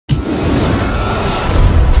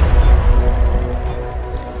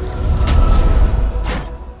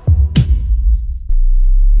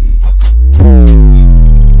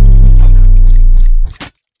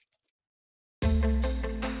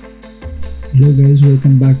Hello guys,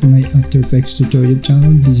 welcome back to my After Effects tutorial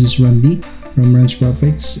channel. This is Rhandz from Rhandz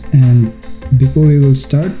Graphix, and before we will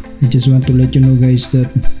start, I just want to let you know guys that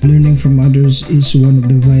learning from others is one of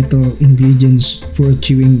the vital ingredients for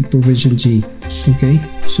achieving proficiency. Okay,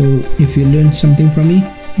 so if you learned something from me,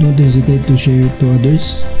 don't hesitate to share it to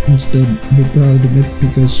others. Instead, be proud of it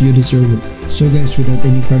because you deserve it. So guys, without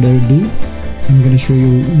any further ado, I'm gonna show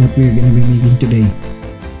you what we're gonna be making today.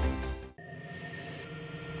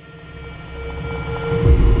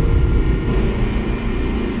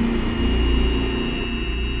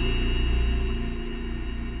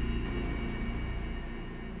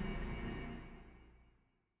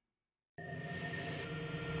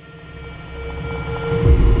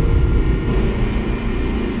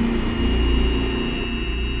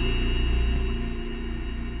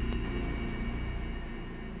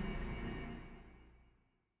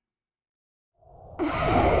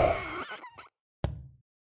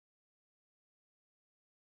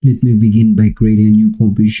 Let me begin by creating a new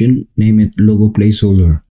composition. Name it logo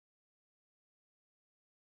placeholder.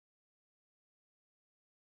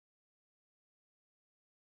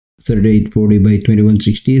 (3840 by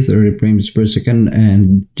 2160, 30 frames per second,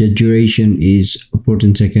 and the duration is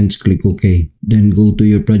 14 seconds. Click OK. Then go to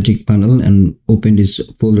your project panel and open this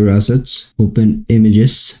folder assets. Open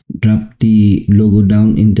images. Drop the logo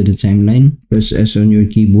down into the timeline. Press S on your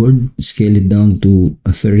keyboard. Scale it down to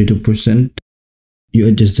 32%. You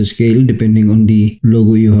adjust the scale depending on the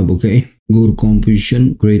logo you have, okay? Go to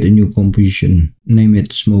composition, create a new composition. Name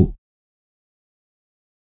it smoke.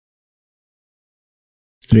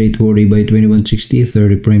 3840 by 2160,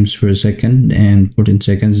 30 frames per second, and 14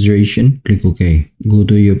 seconds duration. Click OK. Go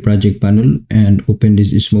to your project panel and open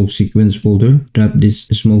this smoke sequence folder. Drop this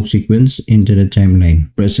smoke sequence into the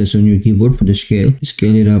timeline. Press S on your keyboard for the scale.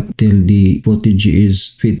 Scale it up till the footage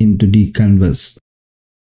is fit into the canvas.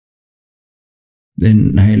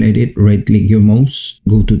 Then highlight it, right click your mouse,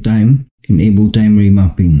 go to time, enable time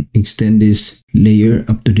remapping. Extend this layer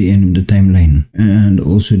up to the end of the timeline and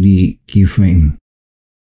also the keyframe.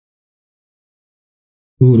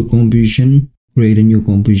 Go to composition, create a new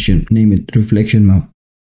composition, name it reflection map.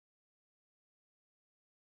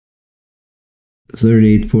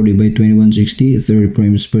 3840 by 2160, 30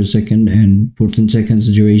 frames per second, and 14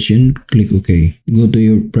 seconds duration. Click OK. Go to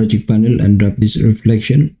your project panel and drop this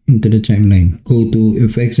reflection into the timeline. Go to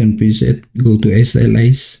Effects and Preset. Go to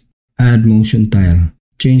Stylize. Add Motion Tile.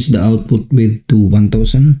 Change the output width to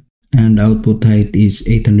 1000 and output height is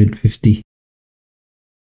 850.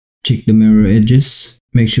 Check the mirror edges.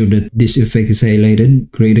 Make sure that this effect is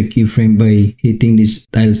highlighted. Create a keyframe by hitting this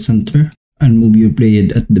tile center. And move your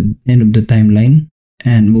blade at the end of the timeline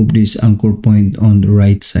and move this anchor point on the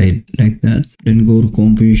right side like that. Then go to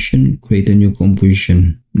composition, create a new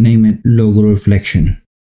composition, name it logo reflection.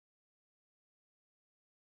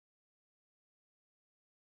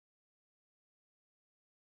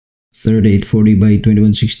 (3840 by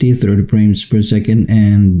 2160, 30 frames per second,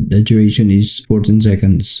 and the duration is 14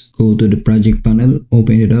 seconds. Go to the project panel,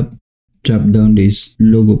 open it up, drop down this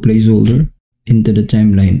logo placeholder into the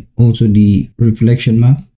timeline. Also the reflection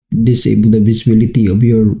map. Disable the visibility of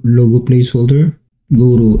your logo placeholder.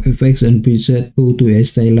 Go to Effects and Preset. Go to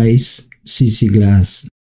Stylize, CC Glass.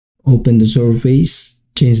 Open the surface.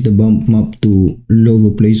 Change the bump map to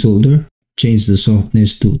logo placeholder. Change the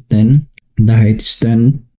softness to 10. The height is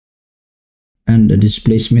 10. And the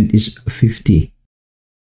displacement is 50.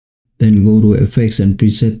 Then go to Effects and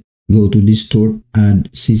Preset. Go to Distort.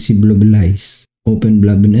 Add CC Blobilize. Open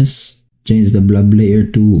Blobbiness. Change the blob layer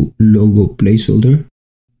to logo placeholder.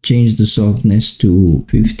 Change the softness to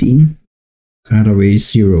 15. Cutaway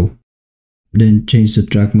 0. Then change the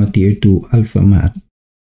track material to alpha matte.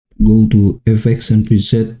 Go to Effects and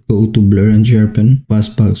Preset. Go to Blur and Sharpen.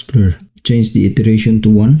 Fastbox Blur. Change the iteration to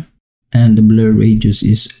 1 and the blur radius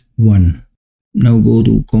is 1. Now go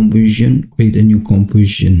to Composition. Create a new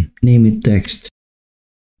composition. Name it text.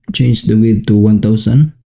 Change the width to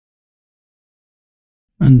 1000.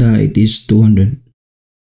 And the height is 200.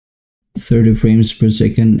 30 frames per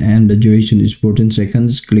second and the duration is 14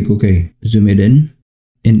 seconds. Click OK. Zoom it in.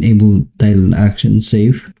 Enable title action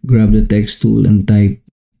save. Grab the text tool and type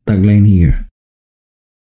tagline here.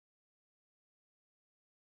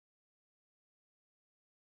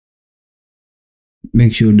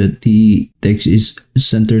 Make sure that the text is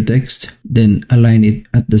center text, then align it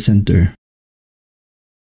at the center.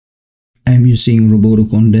 I'm using Roboto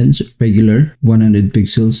Condense regular 100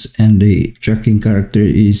 pixels and the tracking character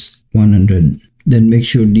is 100. Then make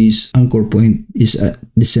sure this anchor point is at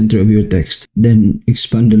the center of your text. Then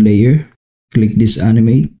expand the layer, click this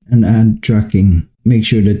animate and add tracking. Make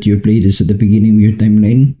sure that your plate is at the beginning of your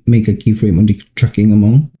timeline. Make a keyframe on the tracking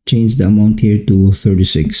amount. Change the amount here to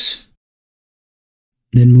 36.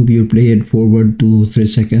 Then move your playhead forward to 3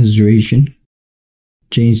 seconds duration.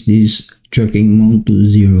 Change this tracking amount to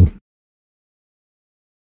 0.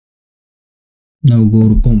 Now go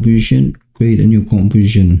to composition, create a new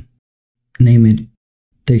composition. Name it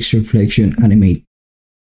text reflection animate.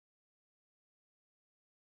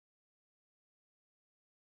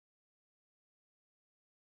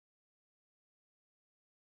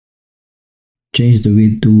 Change the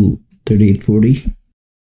width to 3840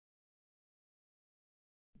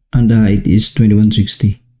 and the height is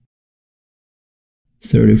 2160.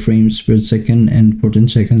 30 frames per second and 14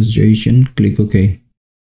 seconds duration. Click OK.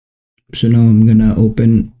 So now I'm gonna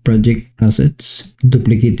open project assets,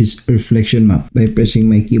 duplicate this reflection map by pressing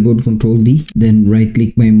my keyboard Ctrl D, then right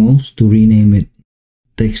click my mouse to rename it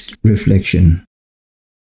text reflection.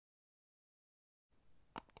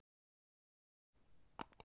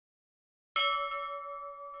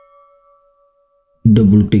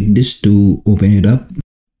 Double click this to open it up.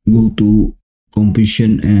 Go to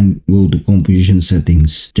composition and go to composition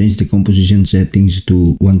settings. Change the composition settings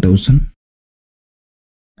to 1000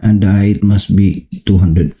 and the height must be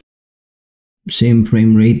 200. Same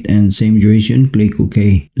frame rate and same duration. Click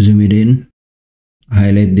OK. Zoom it in.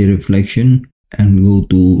 Highlight the reflection and go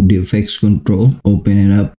to the effects control.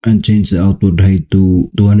 Open it up and change the output height to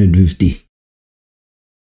 250.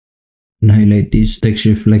 And highlight this text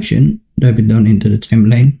reflection. Drop it down into the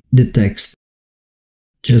timeline. The text.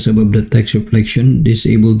 Just above the text reflection,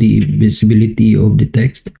 disable the visibility of the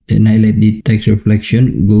text. Then highlight the text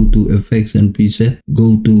reflection. Go to effects and preset.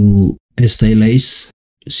 Go to stylize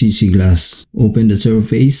CC glass. Open the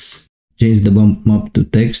surface. Change the bump map to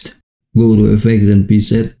text. Go to effects and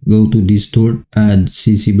preset. Go to distort. Add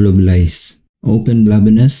CC bloblize. Open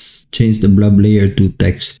blobbiness. Change the blob layer to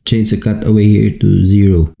text. Change the cutaway here to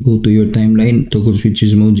 0. Go to your timeline. Toggle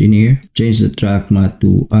switches modes in here. Change the track matte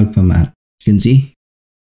to alpha matte. You can see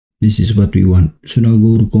this is what we want. So now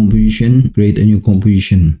go to composition, create a new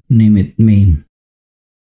composition. Name it main.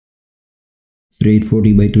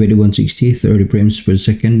 3840 by 2160, 30 frames per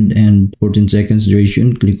second and 14 seconds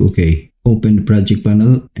duration. Click OK. Open the project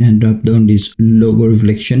panel and drop down this logo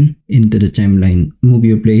reflection into the timeline. Move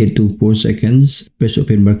your playhead to 4 seconds. Press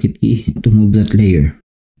open bracket key to move that layer.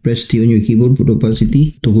 Press T on your keyboard for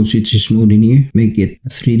opacity. Toggle switches mode in here. Make it a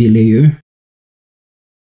 3D layer.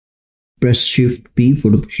 Press Shift P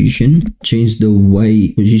for the position. Change the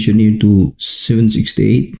Y position here to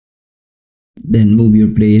 768. Then move your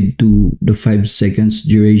playhead to the 5 seconds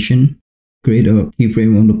duration. Create a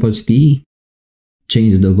keyframe on the opacity.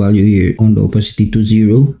 Change the value here on the opacity to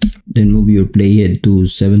 0. Then move your playhead to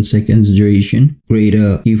 7 seconds duration. Create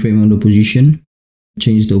a keyframe on the position.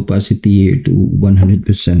 Change the opacity here to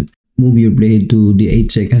 100%. Move your blade to the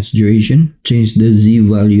 8 seconds duration. Change the Z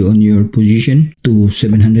value on your position to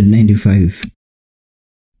 795.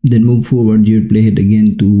 Then move forward your playhead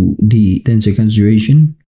again to the 10 seconds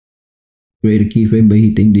duration. Create a keyframe by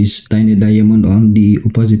hitting this tiny diamond on the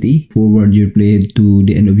opacity. Forward your playhead to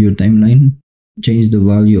the end of your timeline. Change the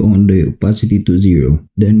value on the opacity to 0.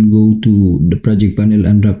 Then go to the project panel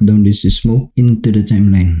and drop down this smoke into the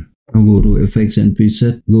timeline. Now go to effects and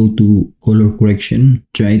preset. Go to color correction,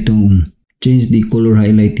 tritone. Change the color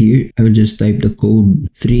highlight here. I will just type the code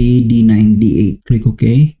 3D9D8. Click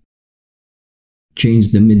OK.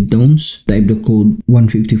 Change the midtones. Type the code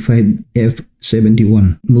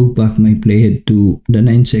 155F71. Move back my playhead to the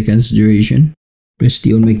 9 seconds duration. Press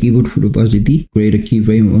T on my keyboard for opacity. Create a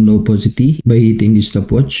keyframe on the opacity by hitting the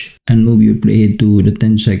stopwatch. And move your playhead to the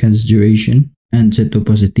 10 seconds duration. And set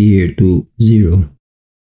opacity here to 0.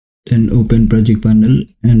 Then open project panel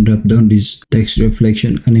and drop down this text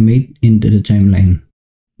reflection animate into the timeline.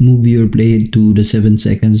 Move your playhead to the 7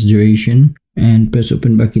 seconds duration and press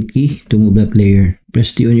open bracket key to move that layer.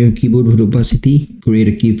 Press T on your keyboard for opacity. Create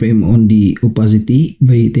a keyframe on the opacity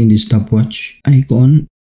by hitting the stopwatch icon.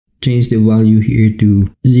 Change the value here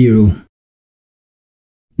to 0.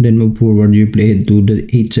 Then move forward your playhead to the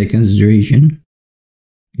 8 seconds duration.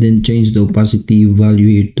 Then change the opacity value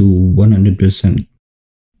here to 100%.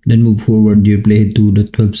 Then move forward your playhead to the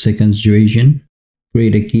 12 seconds duration.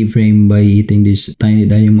 Create a keyframe by hitting this tiny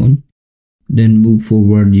diamond. Then move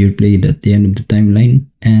forward your playhead at the end of the timeline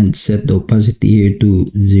and set the opacity here to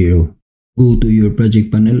 0. Go to your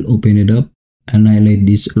project panel, open it up, and highlight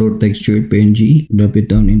this floor texture PNG. Drop it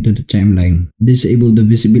down into the timeline. Disable the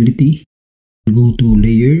visibility. Go to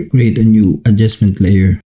layer, create a new adjustment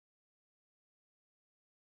layer.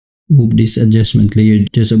 Move this adjustment layer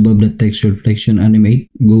just above the text reflection animate.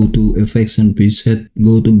 Go to effects and preset.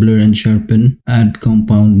 Go to blur and sharpen. Add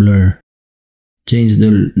compound blur. Change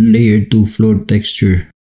the layer to floor texture.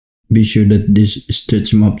 Be sure that this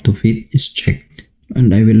stretch map to fit is checked.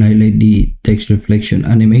 And I will highlight the text reflection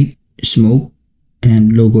animate, smoke,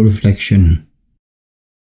 and logo reflection.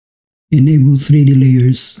 Enable 3D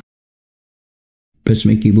layers. Press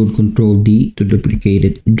my keyboard Ctrl D to duplicate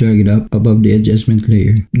it. Drag it up above the adjustment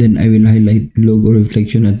layer. Then I will highlight logo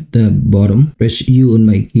reflection at the bottom. Press U on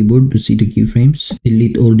my keyboard to see the keyframes.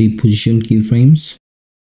 Delete all the position keyframes.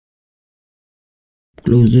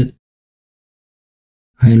 Close it.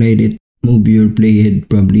 Highlight it. Move your playhead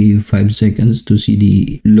probably 5 seconds to see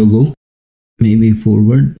the logo. Maybe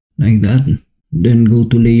forward like that. Then go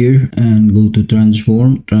to layer and go to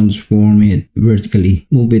transform. Transform it vertically.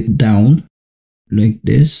 Move it down like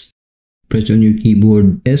this. Press on your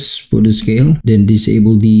keyboard S for the scale. Then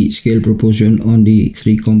disable the scale proportion on the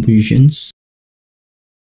 3 compositions.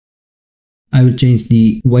 I will change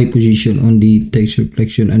the Y position on the text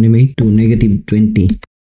reflection animate to -20.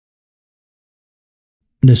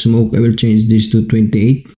 The smoke, I will change this to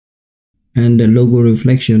 28. And the logo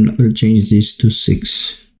reflection, I will change this to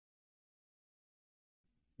 6.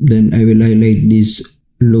 Then I will highlight this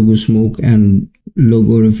logo smoke and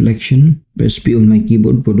logo reflection. Press P on my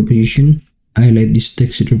keyboard for the position. Highlight this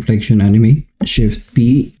text reflection animate. Shift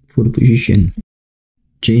P for the position.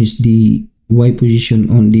 Change the Y position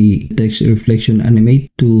on the text reflection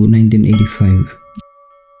animate to 1985.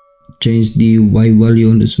 Change the Y value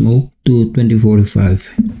on the smoke to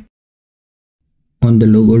 2045. On the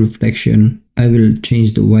logo reflection, I will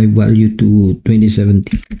change the Y value to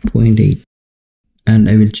 2070.8. And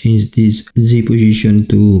I will change this Z position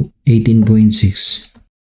to 18.6.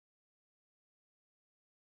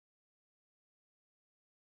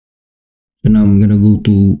 So now I'm gonna go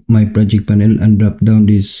to my project panel and drop down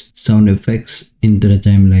these sound effects into the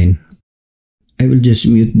timeline. I will just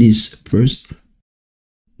mute this first.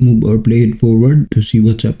 Move our playhead forward to see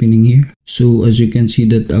what's happening here. So as you can see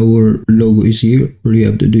that our logo is here. All you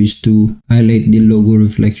have to do is to highlight the logo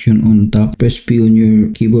reflection on top. Press P on your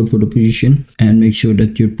keyboard for the position and make sure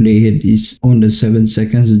that your playhead is on the 7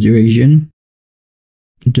 seconds duration.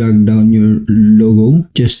 Drag down your logo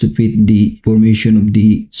just to fit the formation of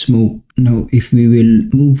the smoke. Now if we will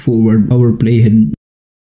move forward our playhead,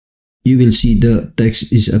 you will see the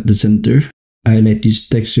text is at the center. Highlight this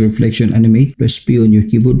text reflection animate. Press P on your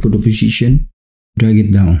keyboard for the position. Drag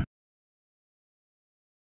it down.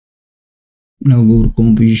 Now go to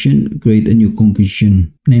composition. Create a new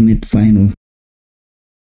composition. Name it final.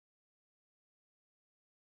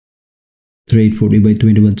 840 by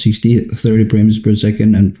 2160, 30 frames per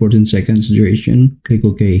second and 14 seconds duration. Click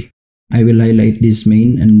OK. I will highlight this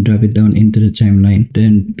main and drop it down into the timeline.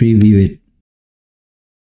 Then preview it.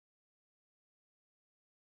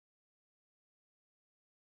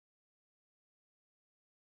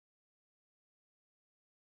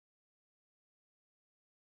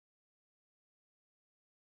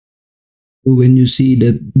 When you see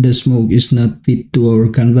that the smoke is not fit to our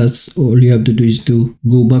canvas, all you have to do is to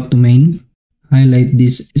go back to main. Highlight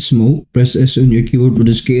this smoke, press S on your keyboard for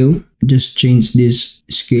the scale. Just change this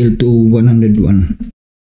scale to 101.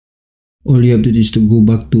 All you have to do is to go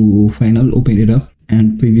back to final, open it up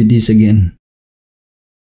and preview this again.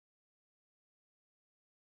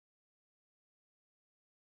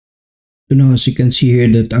 So now as you can see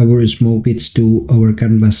here that our smoke fits to our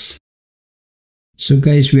canvas. So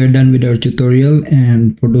guys, we are done with our tutorial,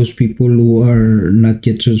 and for those people who are not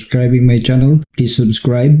yet subscribing my channel, please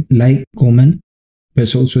subscribe, like, comment,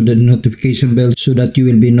 press also the notification bell so that you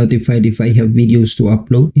will be notified if I have videos to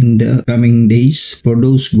upload in the coming days. For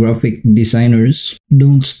those graphic designers,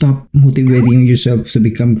 don't stop motivating yourself to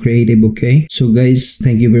become creative, okay? So guys,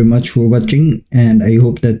 thank you very much for watching, and I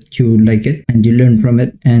hope that you like it and you learn from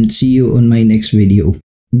it, and see you on my next video.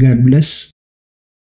 God bless.